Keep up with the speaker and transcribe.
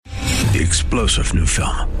The explosive new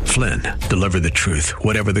film, Flynn, deliver the truth,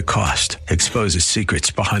 whatever the cost, exposes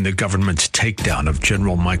secrets behind the government's takedown of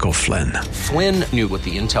General Michael Flynn. Flynn knew what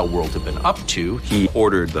the intel world had been up to. He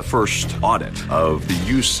ordered the first audit of the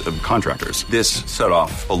use of contractors. This set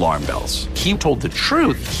off alarm bells. He told the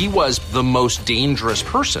truth. He was the most dangerous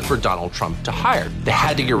person for Donald Trump to hire. They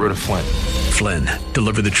had to get rid of Flynn. Flynn,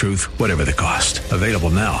 deliver the truth, whatever the cost. Available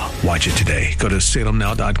now. Watch it today. Go to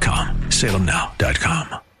salemnow.com.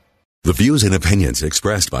 salemnow.com. The views and opinions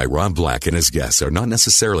expressed by Rob Black and his guests are not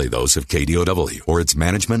necessarily those of KDOW or its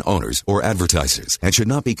management, owners, or advertisers and should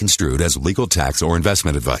not be construed as legal, tax, or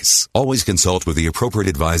investment advice. Always consult with the appropriate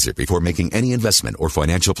advisor before making any investment or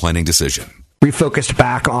financial planning decision. Refocused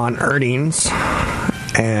back on earnings,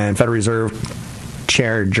 and Federal Reserve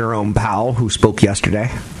Chair Jerome Powell, who spoke yesterday,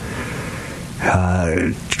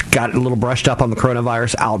 got a little brushed up on the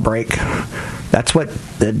coronavirus outbreak. That's what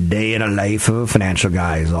the day in the life of a financial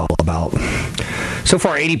guy is all about. So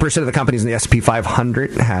far, 80% of the companies in the S&P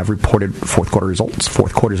 500 have reported fourth quarter results.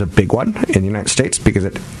 Fourth quarter is a big one in the United States because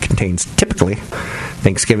it contains typically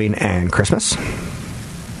Thanksgiving and Christmas.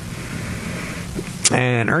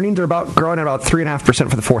 And earnings are growing at about 3.5%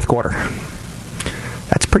 for the fourth quarter.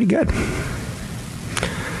 That's pretty good.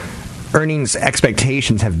 Earnings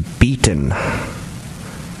expectations have beaten.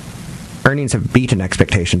 Earnings have beaten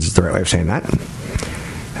expectations is the right way of saying that.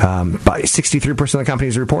 By 63% of the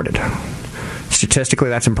companies reported. Statistically,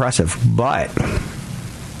 that's impressive. But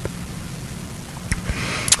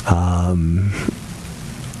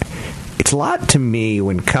it's a lot to me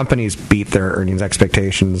when companies beat their earnings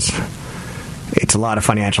expectations. It's a lot of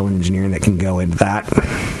financial engineering that can go into that.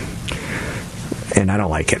 And I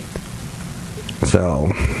don't like it.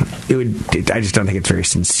 So I just don't think it's very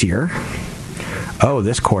sincere. Oh,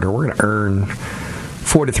 this quarter we're going to earn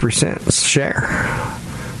 4 to 3 cents a share.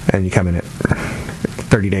 And you come in at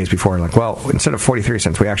 30 days before and like, well, instead of 43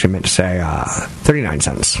 cents, we actually meant to say 39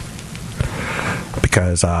 cents.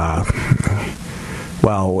 Because, that's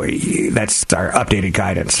our updated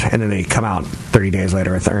guidance. And then they come out 30 days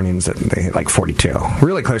later with earnings that they hit like 42.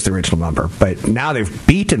 Really close to the original number. But now they've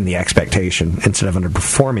beaten the expectation instead of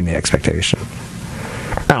underperforming the expectation.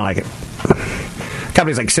 I don't like it.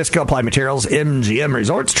 Companies like Cisco, Applied Materials, MGM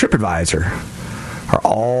Resorts, TripAdvisor are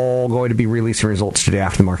all going to be releasing results today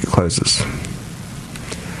after the market closes.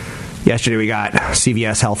 Yesterday we got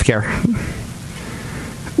CVS Healthcare,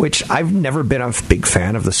 which I've never been a big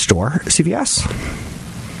fan of the store, CVS.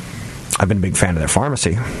 I've been a big fan of their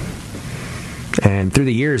pharmacy. And through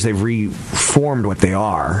the years, they've reformed what they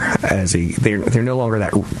are as they're no longer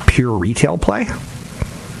that pure retail play.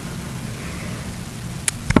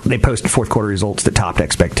 They posted fourth quarter results that topped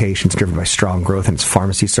expectations, driven by strong growth in its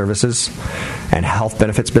pharmacy services and health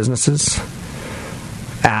benefits businesses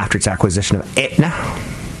after its acquisition of Aetna.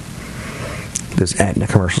 Those Aetna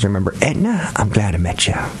commercials, remember Aetna? I'm glad I met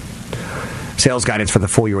you. Sales guidance for the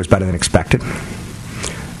full year was better than expected.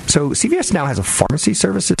 So CVS now has a pharmacy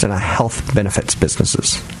services and a health benefits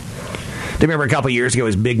businesses. Do you remember a couple of years ago it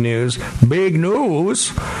was big news that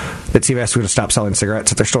CVS was going to stop selling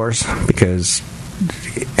cigarettes at their stores because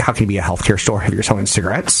how can you be a healthcare store if you're selling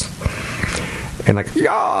cigarettes? And like,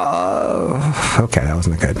 yeah, okay, that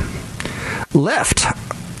wasn't good. Lyft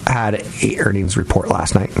had an earnings report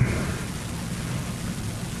last night.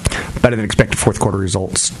 Better than expected fourth quarter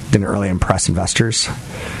results didn't really impress investors.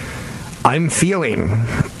 I'm feeling,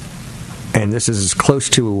 and this is as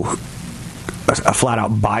close to a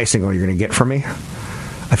flat-out buy signal you're going to get from me,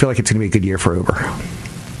 I feel like it's going to be a good year for Uber.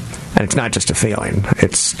 And it's not just a feeling.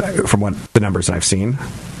 It's from what the numbers that I've seen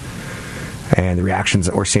and the reactions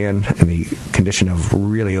that we're seeing and the condition of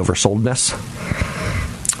really oversoldness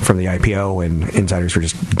from the IPO, and insiders were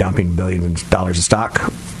just dumping billions of dollars of stock.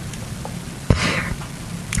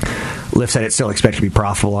 Lyft said it's still expected to be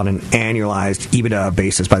profitable on an annualized EBITDA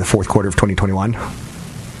basis by the fourth quarter of 2021.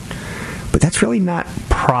 But that's really not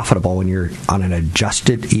profitable when you're on an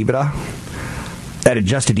adjusted EBITDA. That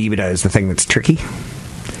adjusted EBITDA is the thing that's tricky.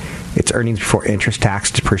 It's earnings before interest,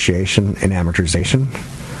 tax, depreciation, and amortization.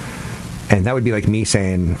 And that would be like me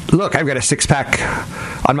saying, look, I've got a six-pack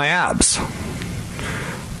on my abs.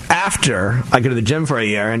 After I go to the gym for a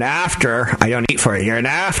year, and after I don't eat for a year, and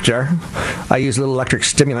after I use little electric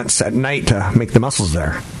stimulants at night to make the muscles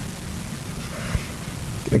there.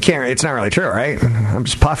 It's not really true, right? I'm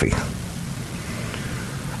just puffy.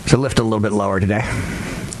 So Lyft a little bit lower today.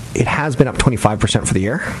 It has been up 25% for the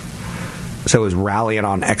year. So it was rallying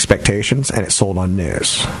on expectations, and it sold on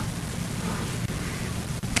news.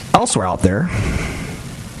 Elsewhere out there,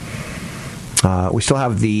 we still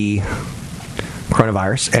have the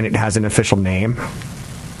coronavirus, and it has an official name.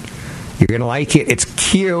 You're going to like it. It's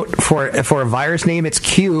cute. For a virus name, it's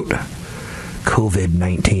cute.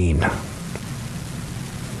 COVID-19.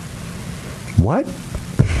 What?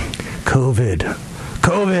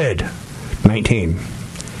 COVID-19.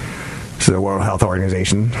 So the World Health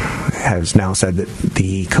Organization has now said that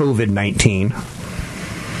the COVID-19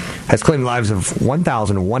 has claimed the lives of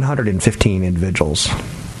 1,115 individuals.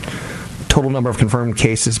 Total number of confirmed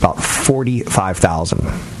cases, about 45,000.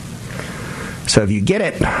 So if you get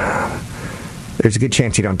it, there's a good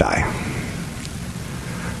chance you don't die.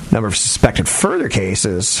 Number of suspected further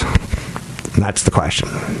cases, that's the question,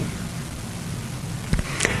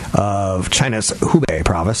 of China's Hubei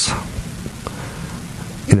province.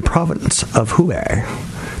 In the province of Hubei,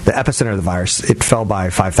 the epicenter of the virus, it fell by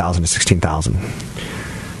 5,000 to 16,000.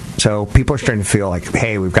 So people are starting to feel like,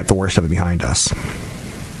 hey, we've got the worst of it behind us.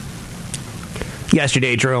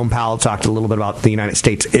 Yesterday, Jerome Powell talked a little bit about the United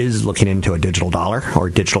States is looking into a digital dollar or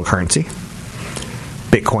digital currency.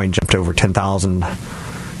 Bitcoin jumped over $10,000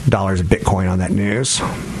 of Bitcoin on that news.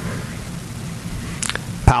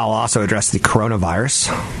 Powell also addressed the coronavirus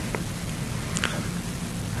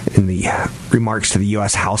in the remarks to the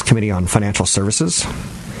U.S. House Committee on Financial Services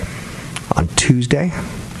on Tuesday.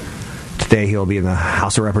 Today he'll be in the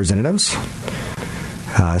House of Representatives,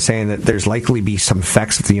 saying that there's likely be some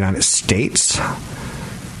effects of the United States,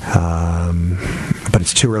 but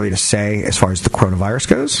it's too early to say as far as the coronavirus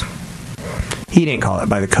goes. He didn't call it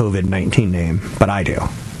by the COVID-19 name, but I do,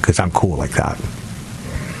 because I'm cool like that.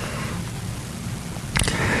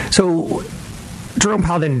 So Jerome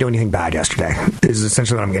Powell didn't do anything bad yesterday, is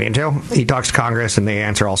essentially what I'm getting into. He talks to Congress, and they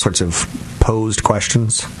answer all sorts of posed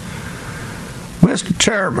questions. Mr.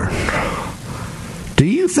 Chairman, do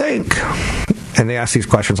you think... And they ask these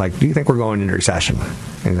questions like, do you think we're going into recession?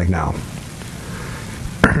 And he's like, no.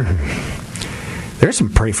 There's some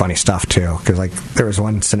pretty funny stuff, too, because like there was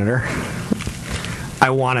one senator,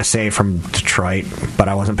 I want to say from Detroit, but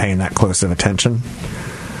I wasn't paying that close of attention.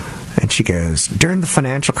 And she goes, during the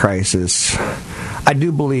financial crisis, I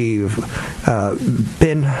do believe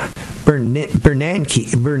Ben Bernanke,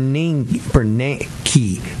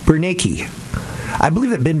 I believe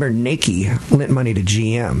that Ben Bernanke lent money to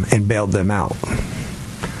GM and bailed them out.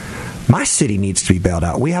 My city needs to be bailed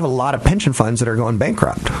out. We have a lot of pension funds that are going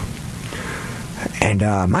bankrupt. And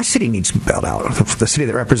my city needs to be bailed out. The city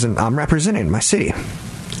that I'm representing, my city.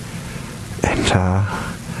 And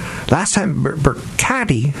last time,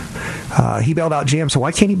 Burkatti, he bailed out GM, so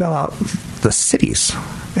why can't he bail out the cities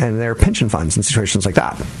and their pension funds in situations like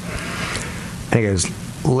that? And he goes,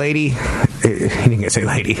 lady, he didn't say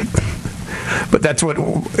lady, but that's what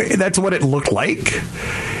it looked like.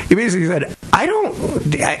 He basically said,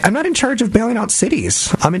 I'm not in charge of bailing out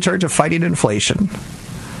cities. I'm in charge of fighting inflation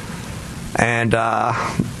and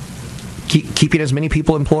keeping as many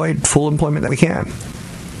people employed, full employment that we can.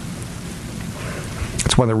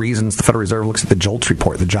 It's one of the reasons the Federal Reserve looks at the JOLTS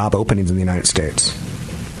report, the job openings in the United States.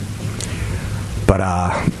 But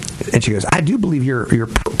and she goes, I do believe your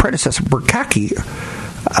predecessor Burkatti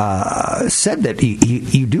said that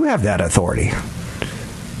you do have that authority.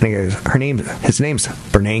 And he goes, his name's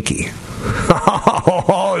Bernanke.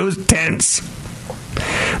 Oh, it was tense.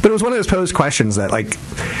 But it was one of those posed questions that, like,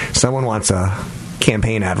 someone wants a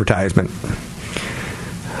campaign advertisement,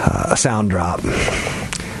 a sound drop. You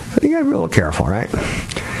gotta be a little careful, right?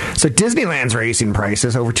 So Disneyland's raising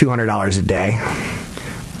prices over $200 a day.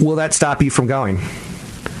 Will that stop you from going?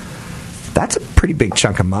 That's a pretty big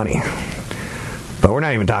chunk of money. But we're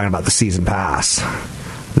not even talking about the season pass.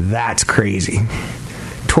 That's crazy.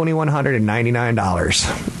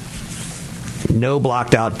 $2,199. No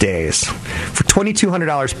blocked out days. For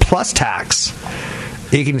 $2,200 plus tax,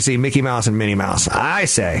 you can see Mickey Mouse and Minnie Mouse. I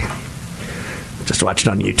say, just watch it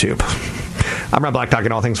on YouTube. I'm Rob Black,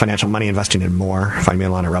 talking all things financial, money, investing, and more. Find me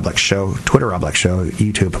online at Rob Black Show, Twitter Rob Black Show,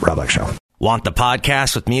 YouTube Rob Black Show. Want the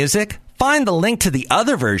podcast with music? Find the link to the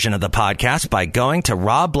other version of the podcast by going to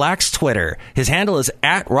Rob Black's Twitter. His handle is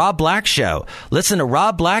 @RobBlackShow. Listen to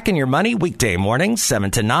Rob Black and Your Money weekday mornings,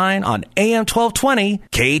 7 to 9 on AM 1220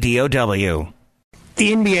 KDOW.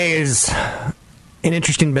 The NBA is an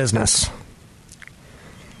interesting business.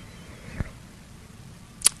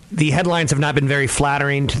 The headlines have not been very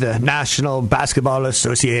flattering to the National Basketball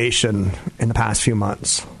Association in the past few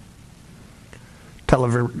months.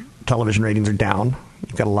 Television ratings are down.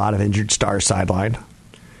 You've got a lot of injured stars sidelined.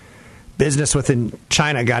 Business within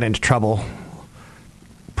China got into trouble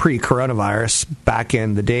pre-coronavirus back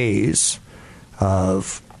in the days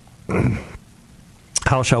of,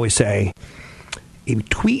 how shall we say, a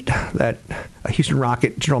tweet that a Houston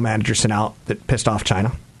Rocket general manager sent out that pissed off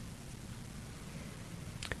China.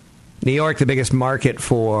 New York, the biggest market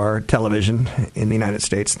for television in the United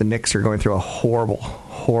States. The Knicks are going through a horrible,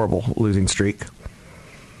 horrible losing streak.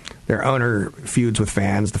 Their owner feuds with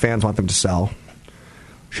fans. The fans want them to sell.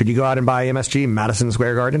 Should you go out and buy MSG, Madison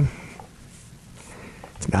Square Garden?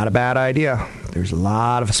 It's not a bad idea. There's a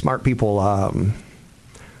lot of smart people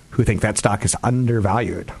who think that stock is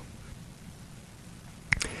undervalued.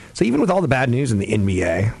 So even with all the bad news in the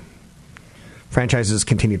NBA, franchises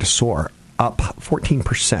continue to soar, up 14%.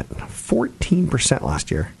 14%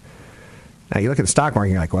 last year. Now, you look at the stock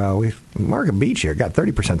market, you're like, well, market beat you. Got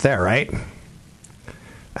 30% there, right?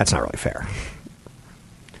 That's not really fair.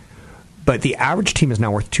 But the average team is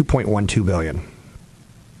now worth $2.12 billion.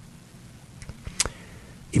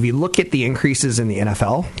 If you look at the increases in the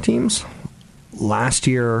NFL teams, last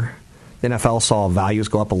year, the NFL saw values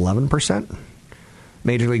go up 11%.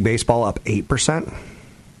 Major League Baseball up 8%.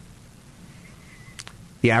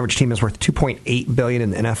 The average team is worth $2.8 billion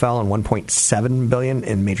in the NFL and $1.7 billion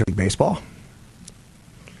in Major League Baseball.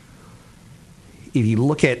 If you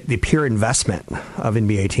look at the pure investment of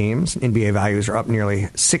NBA teams, NBA values are up nearly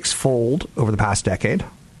sixfold over the past decade.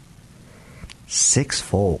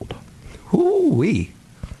 Sixfold. Hoo-wee.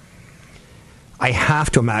 I have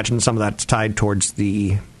to imagine some of that's tied towards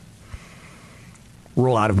the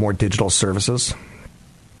rollout of more digital services.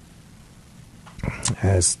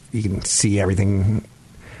 As you can see everything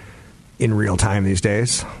in real time these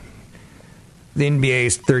days. The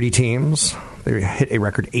NBA's 30 teams, they hit a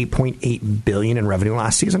record $8.8 billion in revenue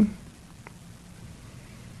last season.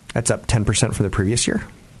 That's up 10% from the previous year.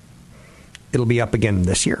 It'll be up again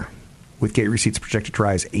this year, with gate receipts projected to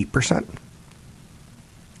rise 8%.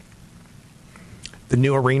 The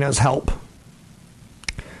new arenas help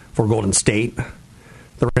for Golden State.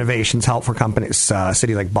 The renovations help for companies,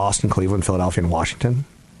 cities like Boston, Cleveland, Philadelphia, and Washington.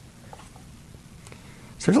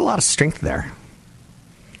 So there's a lot of strength there.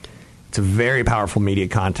 It's a very powerful media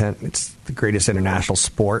content. It's the greatest international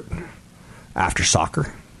sport after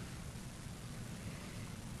soccer.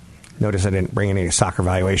 Notice I didn't bring any soccer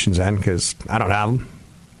valuations in because I don't have them.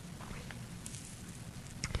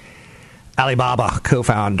 Alibaba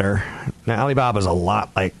co-founder. Now, Alibaba is a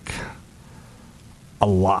lot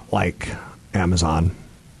like Amazon.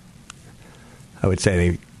 I would say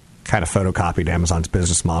they kind of photocopied Amazon's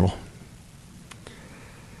business model.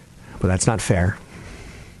 But that's not fair.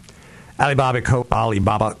 Alibaba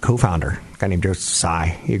co-founder, a guy named Joseph Tsai,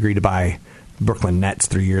 he agreed to buy Brooklyn Nets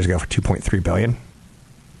 3 years ago for $2.3 billion.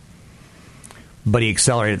 But he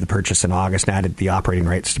accelerated the purchase in August and added the operating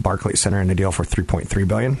rights to Barclays Center in a deal for $3.3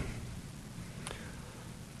 billion.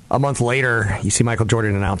 A month later, you see Michael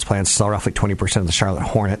Jordan announced plans to sell roughly 20% of the Charlotte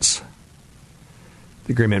Hornets.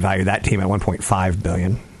 The agreement valued that team at $1.5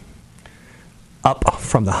 billion, up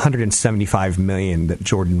from the $175 million that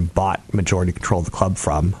Jordan bought majority control of the club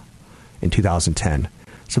from in 2010.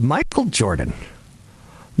 So Michael Jordan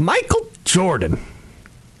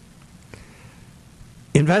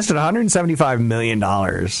invested $175 million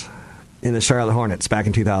in the Charlotte Hornets back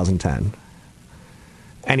in 2010.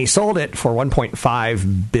 And he sold it for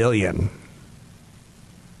 $1.5 billion.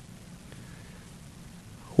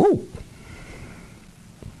 Woo.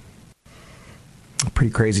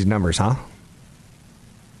 Pretty crazy numbers, huh?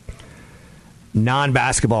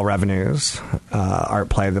 Non-basketball revenues are at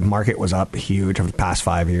play. The market was up huge over the past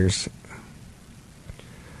 5 years.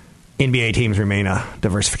 NBA teams remain a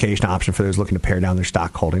diversification option for those looking to pare down their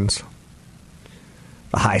stock holdings.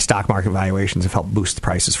 The high stock market valuations have helped boost the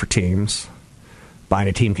prices for teams. Buying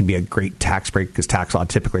a team can be a great tax break because tax law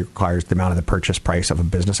typically requires the amount of the purchase price of a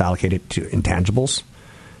business allocated to intangibles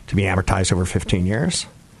to be amortized over 15 years.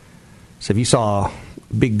 So if you saw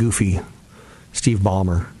big, goofy Steve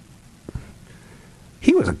Ballmer,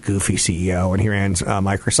 he was a goofy CEO when he ran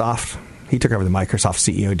Microsoft. He took over the Microsoft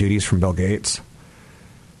CEO duties from Bill Gates.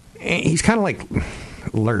 And he's kind of like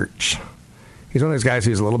Lurch. He's one of those guys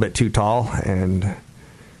who's a little bit too tall and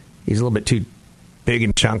he's a little bit too big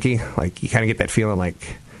and chunky. Like, you kind of get that feeling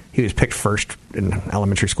like he was picked first in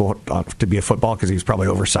elementary school to be a football because he was probably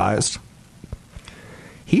oversized.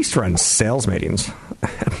 He used to run sales meetings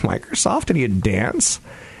at Microsoft, and he'd dance.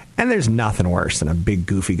 And there's nothing worse than a big,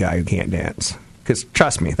 goofy guy who can't dance. Because,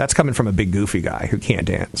 trust me, that's coming from a big, goofy guy who can't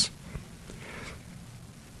dance.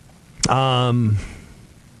 So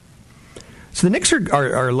the Knicks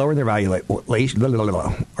are lowering their value,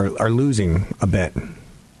 are losing a bit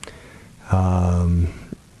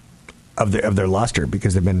of their luster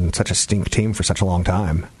because they've been such a stink team for such a long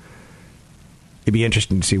time. It'd be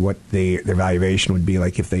interesting to see what their valuation would be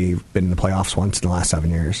like if they've been in the playoffs once in the last 7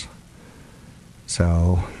 years.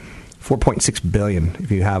 So $4.6 billion if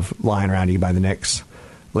you have lying around you buy the Knicks.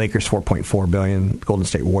 Lakers $4.4 billion. Golden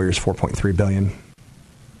State Warriors $4.3 billion.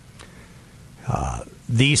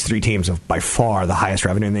 These three teams have by far the highest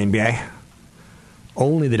revenue in the NBA.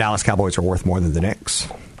 Only the Dallas Cowboys are worth more than the Knicks.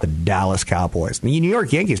 The Dallas Cowboys. The New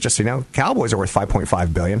York Yankees, just so you know, Cowboys are worth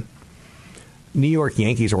 $5.5 billion. New York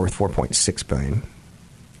Yankees are worth $4.6 billion.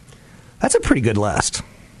 That's a pretty good list.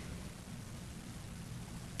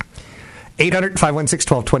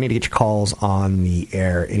 800-516-1220 to get your calls on the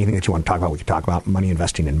air. Anything that you want to talk about, we can talk about money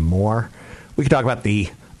investing and more. We can talk about the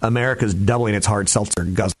America's doubling its hard seltzer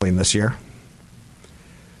guzzling this year.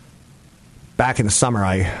 Back in the summer,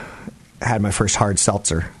 I had my first hard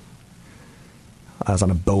seltzer. I was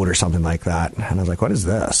on a boat or something like that, and I was like, what is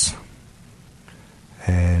this?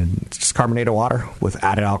 And it's just carbonated water with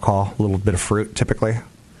added alcohol, a little bit of fruit, typically.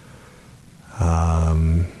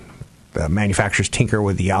 The manufacturers tinker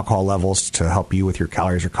with the alcohol levels to help you with your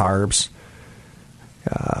calories or carbs.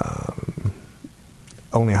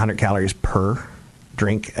 Only 100 calories per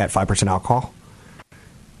drink at 5% alcohol.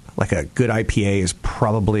 Like a good IPA is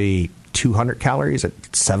probably 200 calories at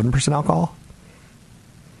 7% alcohol.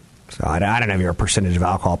 So I don't know if you're a percentage of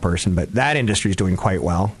alcohol person, but that industry is doing quite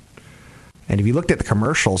well. And if you looked at the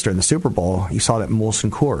commercials during the Super Bowl, you saw that Molson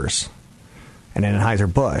Coors and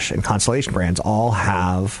Anheuser-Busch and Constellation Brands all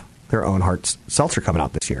have their own hard seltzer coming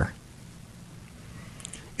out this year.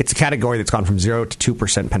 It's a category that's gone from 0 to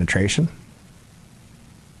 2% penetration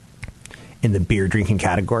in the beer drinking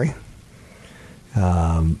category.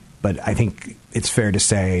 But I think it's fair to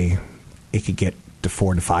say it could get to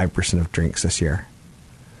 4 to 5% of drinks this year.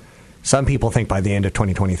 Some people think by the end of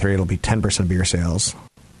 2023 it'll be 10% of beer sales.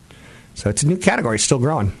 So it's a new category, still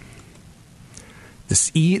growing.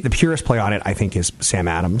 The purest play on it, I think, is Sam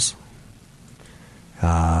Adams.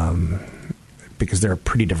 Because they're a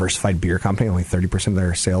pretty diversified beer company. Only 30% of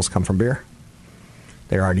their sales come from beer.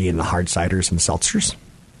 They're already in the hard ciders and seltzers.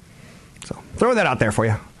 So throw that out there for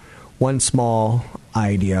you. One small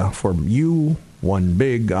idea for you, one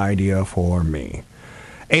big idea for me.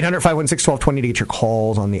 800-516-1220 to get your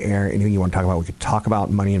calls on the air. Anything you want to talk about, we could talk about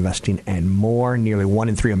money investing and more. Nearly 1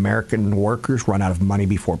 in 3 American workers run out of money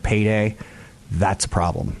before payday. That's a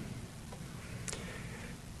problem.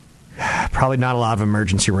 Probably not a lot of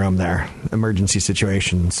emergency room there. Emergency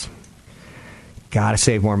situations. Got to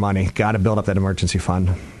save more money. Got to build up that emergency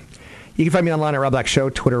fund. You can find me online at Rob Black Show,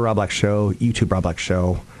 Twitter Rob Black Show, YouTube Rob Black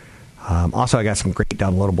Show. Also, I got some great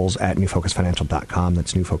downloadables at newfocusfinancial.com.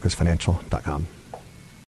 That's newfocusfinancial.com.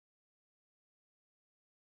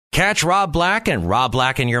 Catch Rob Black and Rob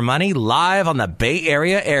Black and Your Money live on the Bay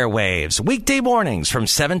Area airwaves, weekday mornings from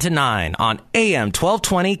 7 to 9 on AM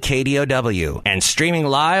 1220 KDOW and streaming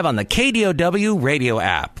live on the KDOW radio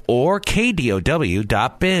app or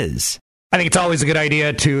KDOW.biz. I think it's always a good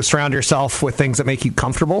idea to surround yourself with things that make you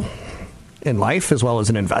comfortable in life as well as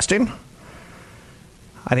in investing.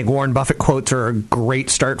 I think Warren Buffett quotes are a great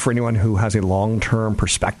start for anyone who has a long-term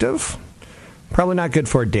perspective. Probably not good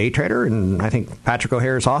for a day trader, and I think Patrick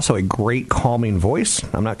O'Hare is also a great calming voice.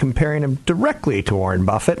 I'm not comparing him directly to Warren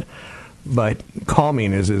Buffett, but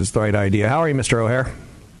calming is the right idea. How are you, Mr. O'Hare?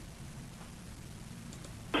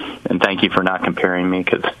 And thank you for not comparing me,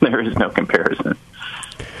 because there is no comparison.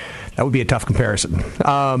 That would be a tough comparison.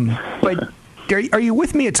 But are you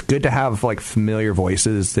with me? It's good to have like familiar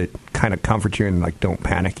voices that kind of comfort you and like don't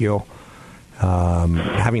panic you.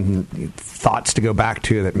 Having thoughts to go back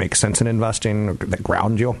to that make sense in investing, or that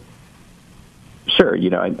ground you? Sure.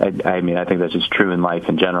 I mean, I think that's just true in life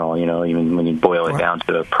in general. Even when you boil it down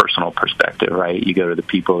to a personal perspective, right? You go to the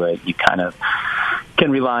people that you kind of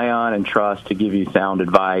can rely on and trust to give you sound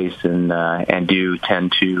advice, and do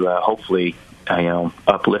tend to hopefully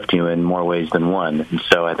uplift you in more ways than one. And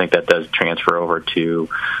so I think that does transfer over to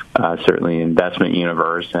certainly investment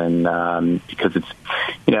universe, and because it's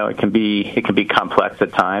it can be complex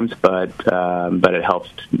at times, but it helps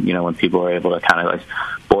when people are able to kind of like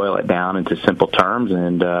boil it down into simple terms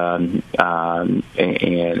and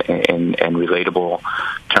relatable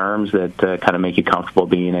terms that kind of make you comfortable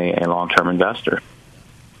being a long-term investor.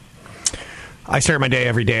 I start my day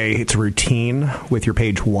every day. It's a routine with your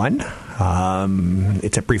page one.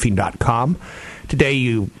 It's at briefing.com. Today,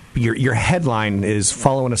 your headline is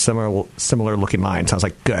following a similar looking line. Sounds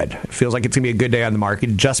like good. It feels like it's going to be a good day on the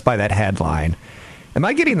market just by that headline. Am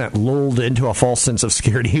I getting that lulled into a false sense of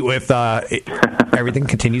security with everything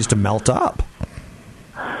continues to melt up?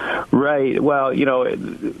 Right. Well,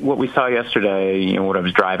 what we saw yesterday, what I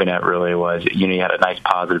was driving at really was, you had a nice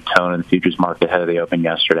positive tone in the futures market ahead of the open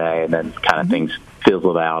yesterday, and then kind of things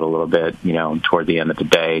fizzled out a little bit, toward the end of the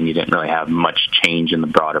day, and you didn't really have much change in the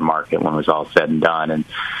broader market when it was all said and done. And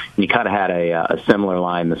you kind of had a similar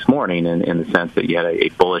line this morning in the sense that you had a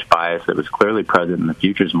bullish bias that was clearly present in the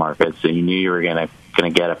futures market, so you knew you were going to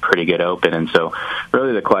get a pretty good open. And so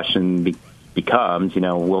really the question becomes,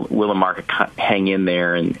 will the market hang in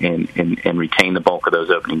there and retain the bulk of those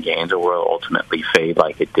opening gains, or will it ultimately fade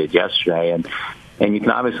like it did yesterday? And you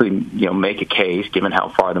can obviously, make a case, given how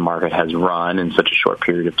far the market has run in such a short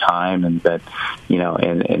period of time, and that,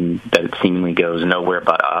 and that it seemingly goes nowhere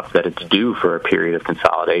but up, that it's due for a period of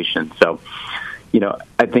consolidation. So,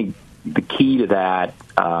 I think the key to that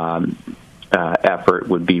effort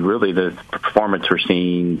would be really the performance we're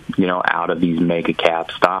seeing, out of these mega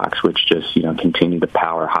cap stocks, which just, continue to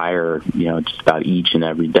power higher, just about each and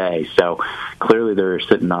every day. So clearly they're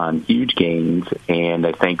sitting on huge gains, and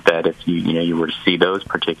I think that if you were to see those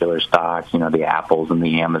particular stocks, the Apples and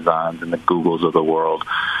the Amazons and the Googles of the world,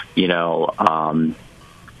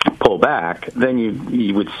 pull back, then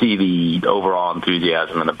you would see the overall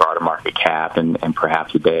enthusiasm in the broader market cap, and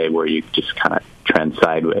perhaps a day where you just kind of trend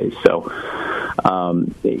sideways. So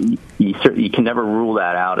you can never rule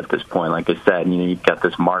that out at this point. Like I said, you've got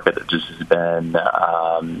this market that just has been,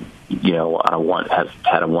 has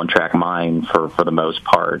had a one-track mind for the most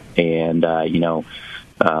part, and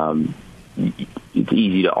it's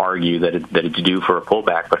easy to argue that it's due for a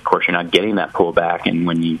pullback, but of course you're not getting that pullback, and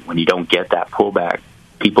when you don't get that pullback,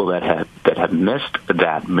 people that have missed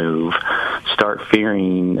that move start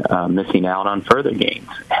fearing missing out on further gains,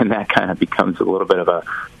 and that kind of becomes a little bit of a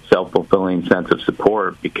self-fulfilling sense of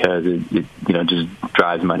support, because it just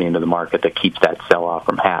drives money into the market that keeps that sell-off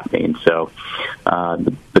from happening. So,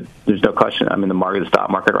 but there's no question. I mean, the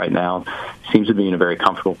stock market right now seems to be in a very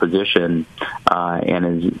comfortable position,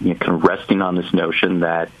 and is kind of resting on this notion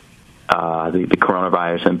that the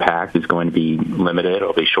coronavirus impact is going to be limited.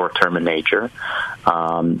 It'll be short-term in nature.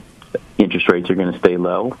 Interest rates are going to stay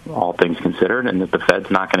low, all things considered, and that the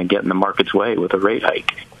Fed's not going to get in the market's way with a rate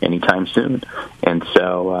hike anytime soon. And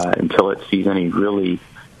so until it sees any really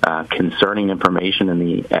concerning information in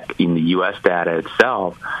the U.S. data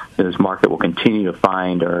itself, this market will continue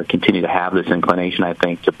to have this inclination, I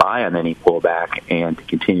think, to buy on any pullback and to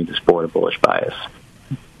continue to sport a bullish bias.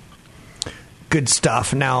 Good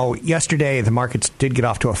stuff. Now, yesterday, the markets did get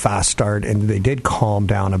off to a fast start, and they did calm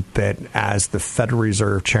down a bit as the Federal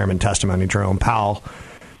Reserve Chairman testimony, Jerome Powell,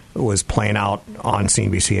 was playing out on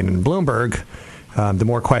CNBC and in Bloomberg. The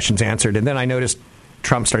more questions answered. And then I noticed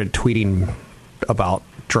Trump started tweeting about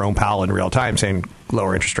Jerome Powell in real time, saying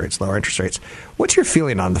lower interest rates, lower interest rates. What's your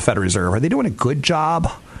feeling on the Federal Reserve? Are they doing a good job,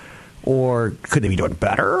 or could they be doing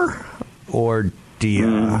better? Or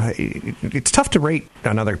it's tough to rate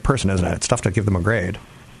another person, isn't it? It's tough to give them a grade.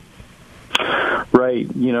 Right.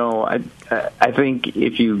 I think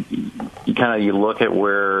if you look at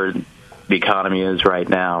where the economy is right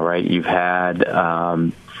now, right? You've had,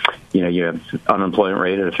 you have unemployment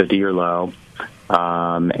rate at a 50-year low,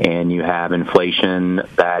 and you have inflation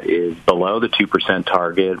that is below the 2%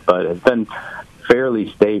 target, but has been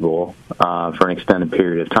fairly stable for an extended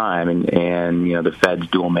period of time, and the Fed's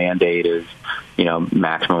dual mandate is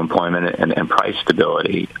maximum employment and price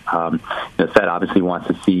stability. The Fed obviously wants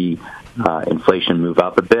to see inflation move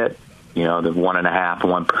up a bit. The 1.5% to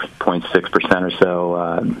 1.6% or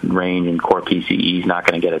so range in core PCE is not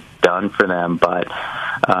going to get it done for them, but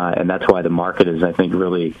and that's why the market is, I think,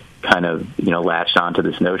 really kind of latched onto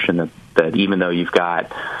this notion that even though you've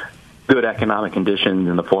got good economic conditions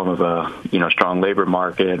in the form of a strong labor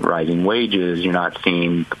market, rising wages, you're not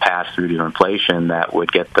seeing the pass through to inflation that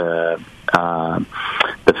would get the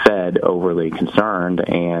Fed overly concerned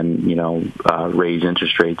and raise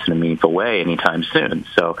interest rates in a meaningful way anytime soon.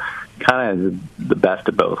 So kind of the best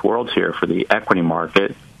of both worlds here for the equity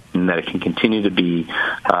market, in that it can continue to be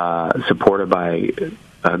supported by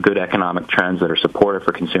good economic trends that are supportive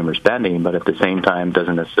for consumer spending, but at the same time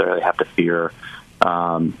doesn't necessarily have to fear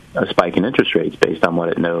a spike in interest rates based on what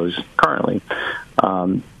it knows currently.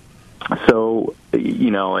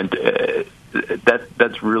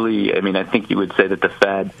 That's really, I think you would say that the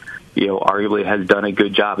Fed, arguably has done a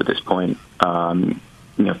good job at this point.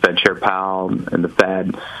 Fed Chair Powell and the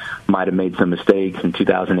Fed might have made some mistakes in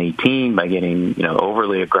 2018 by getting,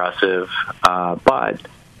 overly aggressive, but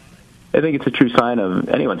I think it's a true sign of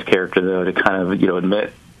anyone's character, though, to kind of,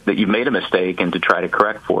 admit that you made a mistake and to try to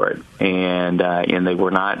correct for it. And they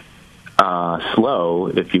were not slow,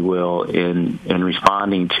 if you will, in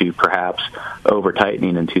responding to perhaps over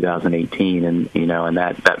tightening in 2018, and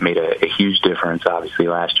that made a huge difference, obviously,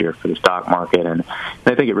 last year for the stock market, and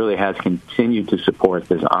I think it really has continued to support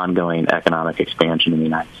this ongoing economic expansion in the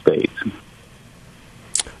United States.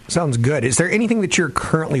 Sounds good. Is there anything that you're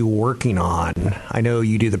currently working on? I know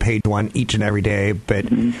you do the page one each and every day, but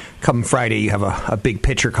come Friday you have a big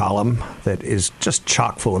picture column that is just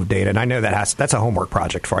chock full of data, and I know that's a homework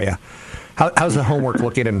project for you. How's the homework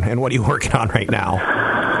looking, and what are you working on right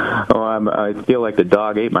now? Oh, I feel like the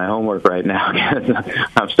dog ate my homework right now.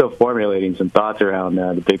 I'm still formulating some thoughts around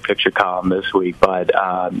the big picture column this week. But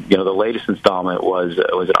the latest installment was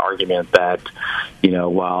an argument that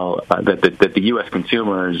while that the U.S.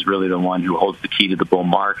 consumer is really the one who holds the key to the bull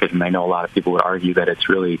market, and I know a lot of people would argue that it's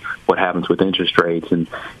really what happens with interest rates. And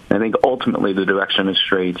I think ultimately the direction of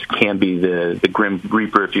interest rates can be the grim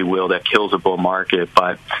reaper, if you will, that kills a bull market,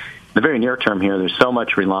 but in the very near term here, there's so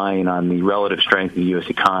much relying on the relative strength of the U.S.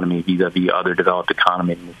 economy vis-a-vis other developed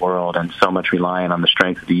economies in the world, and so much relying on the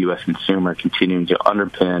strength of the U.S. consumer continuing to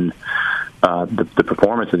underpin the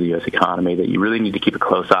performance of the U.S. economy, that you really need to keep a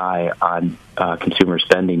close eye on consumer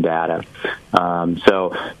spending data.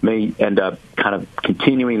 So may end up kind of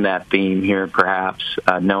continuing that theme here, perhaps,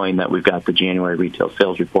 knowing that we've got the January retail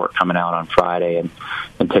sales report coming out on Friday,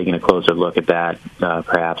 and taking a closer look at that,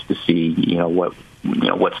 perhaps to see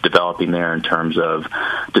what's developing there in terms of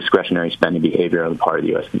discretionary spending behavior on the part of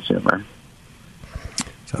the U.S. consumer.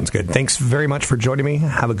 Sounds good. Thanks very much for joining me.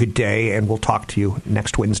 Have a good day, and we'll talk to you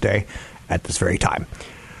next Wednesday at this very time.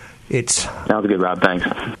 Sounds good, Rob. Thanks.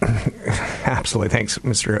 Absolutely. Thanks,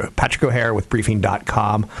 Mr. Patrick O'Hare with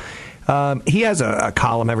Briefing.com. He has a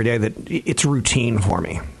column every day that it's routine for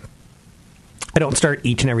me. I don't start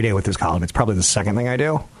each and every day with his column. It's probably the second thing I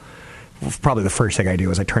do. Probably the first thing I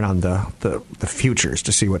do is I turn on the futures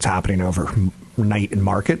to see what's happening overnight in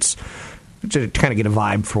markets, to kind of get a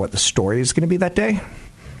vibe for what the story is going to be that day.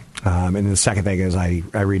 And the second thing is I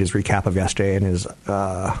read his recap of yesterday and his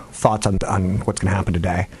thoughts on what's going to happen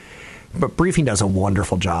today. But Briefing does a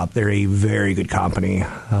wonderful job. They're a very good company.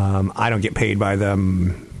 I don't get paid by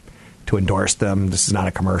them to endorse them. This is not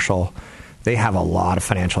a commercial. They have a lot of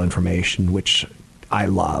financial information, which I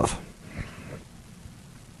love.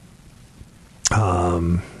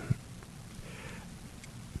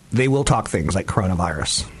 They will talk things like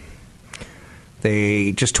coronavirus.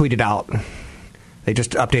 They just tweeted out, they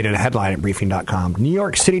just updated a headline at Briefing.com. New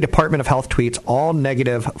York City Department of Health tweets all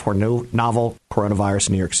negative for novel coronavirus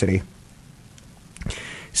in New York City.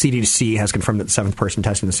 CDC has confirmed that the seventh person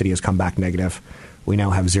tested in the city has come back negative. We now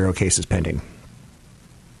have 0 cases pending.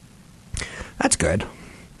 That's good.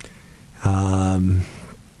 I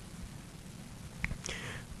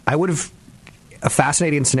would have a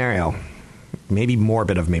fascinating scenario, maybe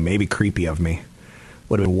morbid of me, maybe creepy of me,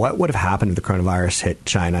 would have been what would have happened if the coronavirus hit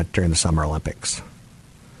China during the Summer Olympics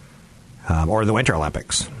or the Winter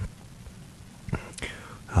Olympics.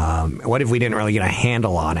 What if we didn't really get a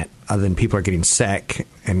handle on it, other than people are getting sick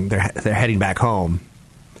and they're heading back home,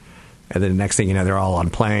 and then the next thing you know, they're all on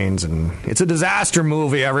planes, and it's a disaster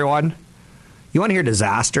movie, everyone. You want to hear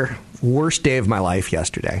disaster? Worst day of my life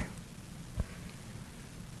yesterday.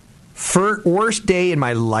 Worst day in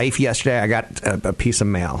my life yesterday, I got a piece of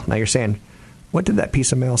mail. Now you're saying, what did that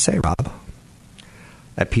piece of mail say, Rob?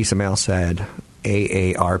 That piece of mail said,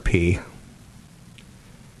 AARP.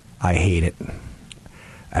 I hate it.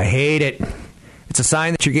 I hate it. It's a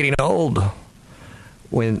sign that you're getting old.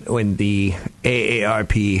 When the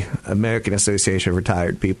AARP, American Association of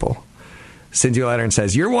Retired People, sends you a letter and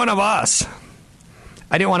says, you're one of us.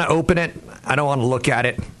 I didn't want to open it. I don't want to look at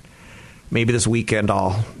it. Maybe this weekend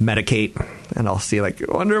I'll medicate and I'll see, I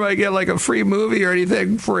wonder if I get a free movie or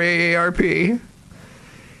anything for AARP.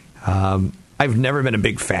 I've never been a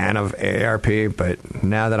big fan of AARP, but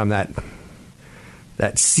now that I'm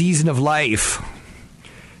that season of life,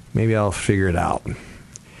 maybe I'll figure it out.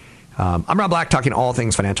 I'm Rob Black, talking all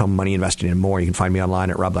things financial, money, investing, and more. You can find me online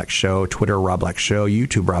at Rob Black Show, Twitter, Rob Black Show,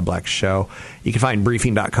 YouTube, Rob Black Show. You can find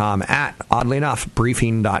Briefing.com at, oddly enough,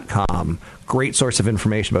 Briefing.com. Great source of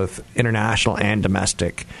information, both international and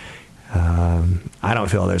domestic. I don't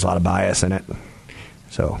feel there's a lot of bias in it.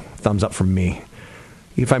 So, thumbs up from me.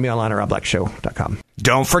 You can find me online at RobBlackShow.com.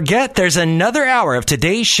 Don't forget, there's another hour of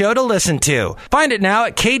today's show to listen to. Find it now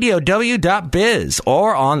at KDOW.biz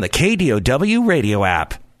or on the KDOW radio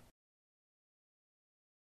app.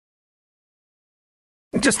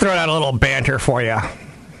 Just throwing out a little banter for you.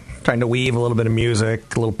 Trying to weave a little bit of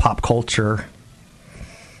music, a little pop culture,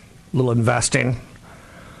 a little investing.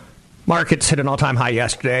 Markets hit an all-time high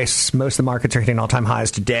yesterday. Most of the markets are hitting all-time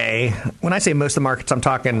highs today. When I say most of the markets, I'm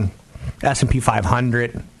talking S&P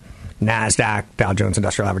 500, NASDAQ, Dow Jones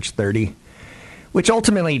Industrial Average 30, which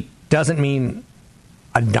ultimately doesn't mean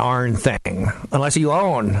a darn thing unless you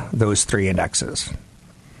own those 3 indexes.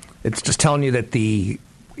 It's just telling you that the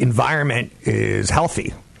environment is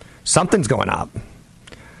healthy. Something's going up.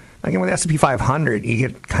 Again, with S&P 500, you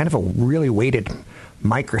get kind of a really weighted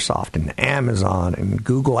Microsoft and Amazon and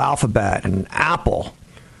Google Alphabet and Apple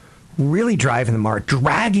really driving the market,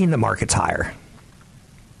 dragging the markets higher.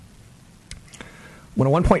 When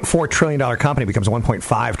a $1.4 trillion company becomes a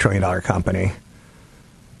 $1.5 trillion company,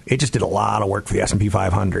 it just did a lot of work for the S&P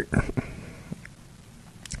 500.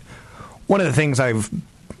 One of the things I'm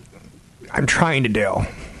trying to do,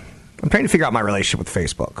 I'm trying to figure out my relationship with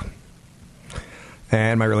Facebook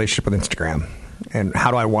and my relationship with Instagram, and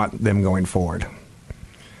how do I want them going forward.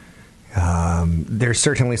 There's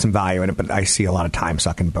certainly some value in it, but I see a lot of time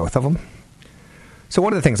suck in both of them. So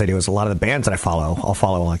one of the things I do is a lot of the bands that I follow, I'll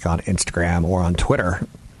follow like on Instagram or on Twitter,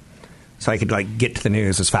 so I could like get to the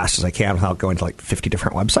news as fast as I can without going to like 50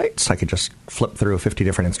 different websites. I could just flip through 50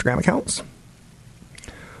 different Instagram accounts.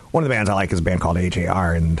 One of the bands I like is a band called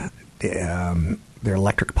AJR, and they're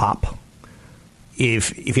electric pop.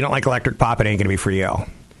 If you don't like electric pop, it ain't going to be for you.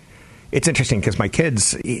 It's interesting because my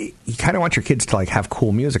kids, you kind of want your kids to like have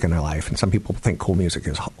cool music in their life. And some people think cool music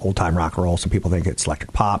is old time rock and roll. Some people think it's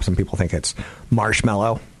electric pop. Some people think it's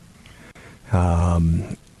Marshmello.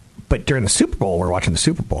 But during the Super Bowl, we're watching the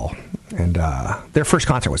Super Bowl, and their first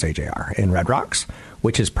concert was AJR in Red Rocks,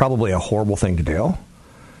 which is probably a horrible thing to do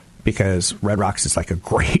because Red Rocks is like a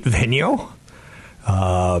great venue.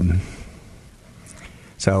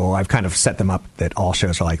 So I've kind of set them up that all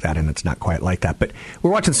shows are like that, and it's not quite like that. But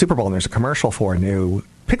we're watching the Super Bowl, and there's a commercial for a new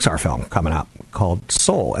Pixar film coming up called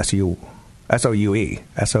Soul, S-O-U-E,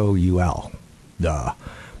 S-O-U-L. Duh.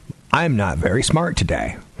 I'm not very smart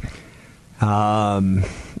today. But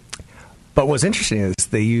what's interesting is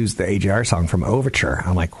they used the AJR song from Overture.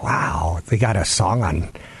 I'm like, wow, they got a song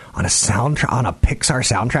on a soundtrack, on a Pixar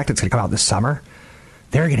soundtrack that's going to come out this summer.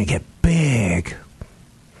 They're going to get big.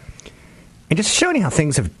 And just showing you how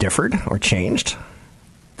things have differed or changed.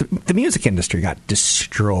 The music industry got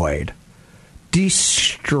destroyed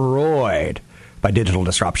by digital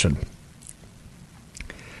disruption.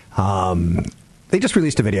 They just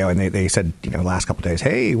released a video, and they said, the last couple of days,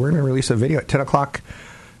 hey, we're going to release a video at 10 o'clock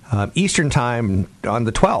Eastern time on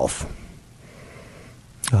the 12th.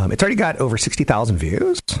 It's already got over 60,000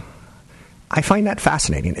 views. I find that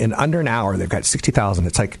fascinating. In under an hour, they've got 60,000.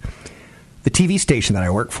 It's like the TV station that I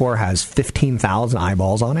work for has 15,000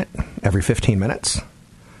 eyeballs on it every 15 minutes.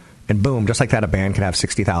 And boom, just like that, a band can have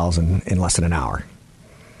 60,000 in less than an hour.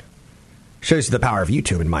 Shows you the power of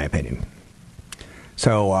YouTube, in my opinion.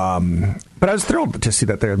 So, but I was thrilled to see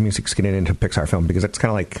that their music's getting into a Pixar film because it's kind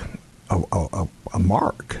of like a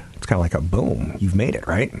mark. It's kind of like a boom. You've made it,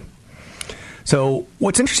 right? So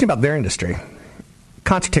what's interesting about their industry,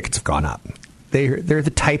 concert tickets have gone up. They're the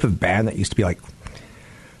type of band that used to be like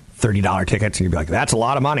 $30 tickets, and you'd be like, that's a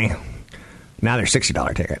lot of money. Now they're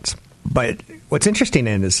 $60 tickets. But what's interesting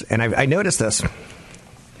is, and I noticed this,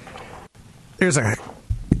 there's an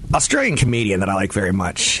Australian comedian that I like very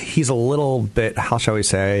much. He's a little bit, how shall we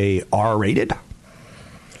say, R-rated.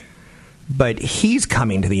 But he's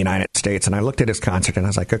coming to the United States, and I looked at his concert, and I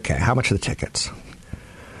was like, okay, how much are the tickets?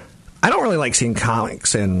 I don't really like seeing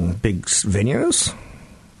comics in big venues.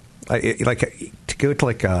 Like to go to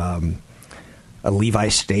like a Levi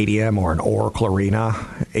Stadium or an Oracle Arena,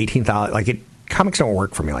 18,000. Comics don't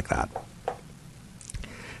work for me like that.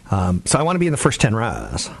 So I want to be in the first 10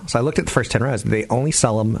 rows. So I looked at the first 10 rows. They only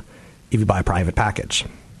sell them if you buy a private package.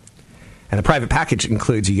 And the private package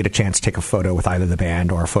includes you get a chance to take a photo with either the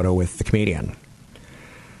band or a photo with the comedian.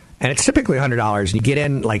 And it's typically $100. And you get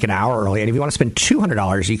in like an hour early. And if you want to spend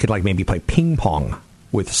 $200, you could like maybe play ping pong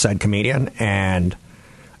with said comedian and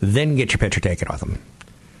then get your picture taken with them.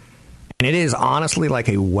 And it is honestly like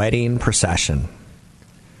a wedding procession.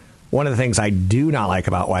 One of the things I do not like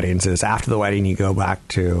about weddings is after the wedding, you go back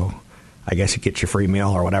to, I guess you get your free meal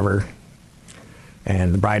or whatever,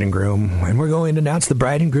 and the bride and groom, and we're going to announce the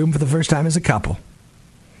bride and groom for the first time as a couple.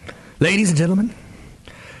 Ladies and gentlemen.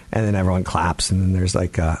 And then everyone claps, and then there's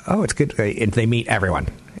like, oh, it's good. And they meet everyone.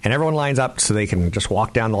 And everyone lines up so they can just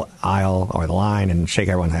walk down the aisle or the line and shake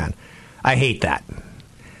everyone's hand. I hate that.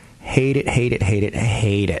 Hate it, hate it, hate it,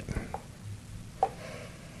 hate it.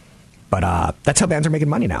 But that's how bands are making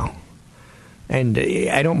money now. And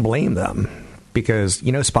I don't blame them because,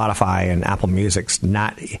 Spotify and Apple Music's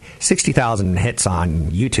not 60,000 hits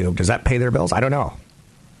on YouTube. Does that pay their bills? I don't know.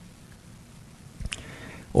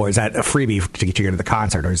 Or is that a freebie to get you to the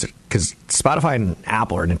concert? Or is it because Spotify and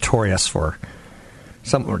Apple are notorious for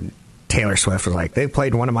Taylor Swift was like, they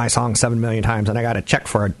played one of my songs 7 million times, and I got a check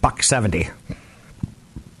for $1.70.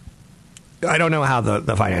 I don't know how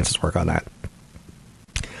the finances work on that.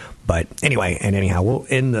 But anyway, and anyhow, we'll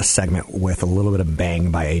end this segment with a little bit of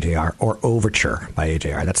Bang by AJR, or Overture by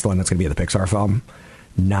AJR. That's the one that's going to be in the Pixar film.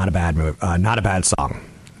 Not a bad movie, not a bad song.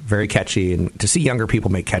 Very catchy, and to see younger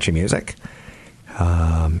people make catchy music,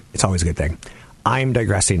 it's always a good thing. I'm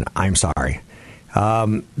digressing. I'm sorry.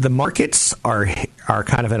 The markets are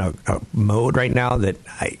kind of in a mode right now that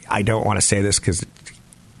I don't want to say this because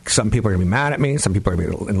some people are going to be mad at me. Some people are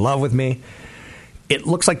going to be in love with me. It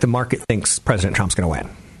looks like the market thinks President Trump's going to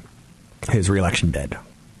win. His reelection bid.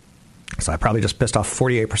 So I probably just pissed off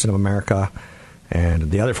 48% of America,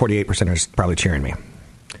 and the other 48% are probably cheering me.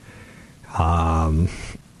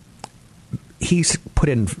 He's put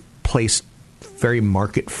in place very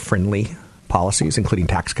market-friendly policies, including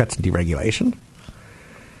tax cuts and deregulation.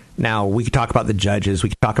 Now, we could talk about the judges. We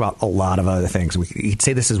could talk about a lot of other things. He'd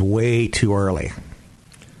say this is way too early.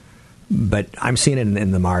 But I'm seeing it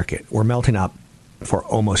in the market. We're melting up for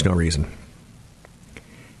almost no reason.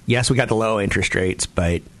 Yes, we got the low interest rates,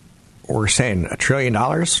 but we're saying $1 trillion?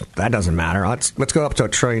 That doesn't matter. Let's go up to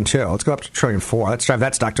 $1.2 trillion. Let's go up to $1.4 trillion. Let's drive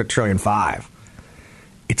that stock to $1.5 trillion.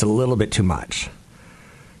 It's a little bit too much.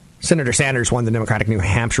 Senator Sanders won the Democratic New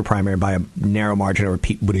Hampshire primary by a narrow margin over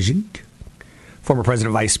Pete Buttigieg. Former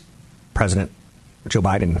Vice President Joe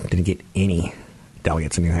Biden didn't get any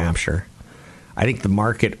delegates in New Hampshire. I think the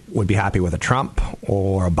market would be happy with a Trump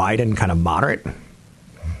or a Biden, kind of moderate.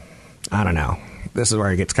 I don't know. This is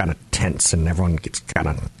where it gets kind of tense and everyone gets kind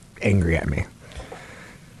of angry at me.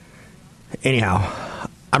 Anyhow,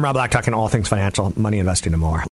 I'm Rob Black, talking all things financial, money, investing, and more.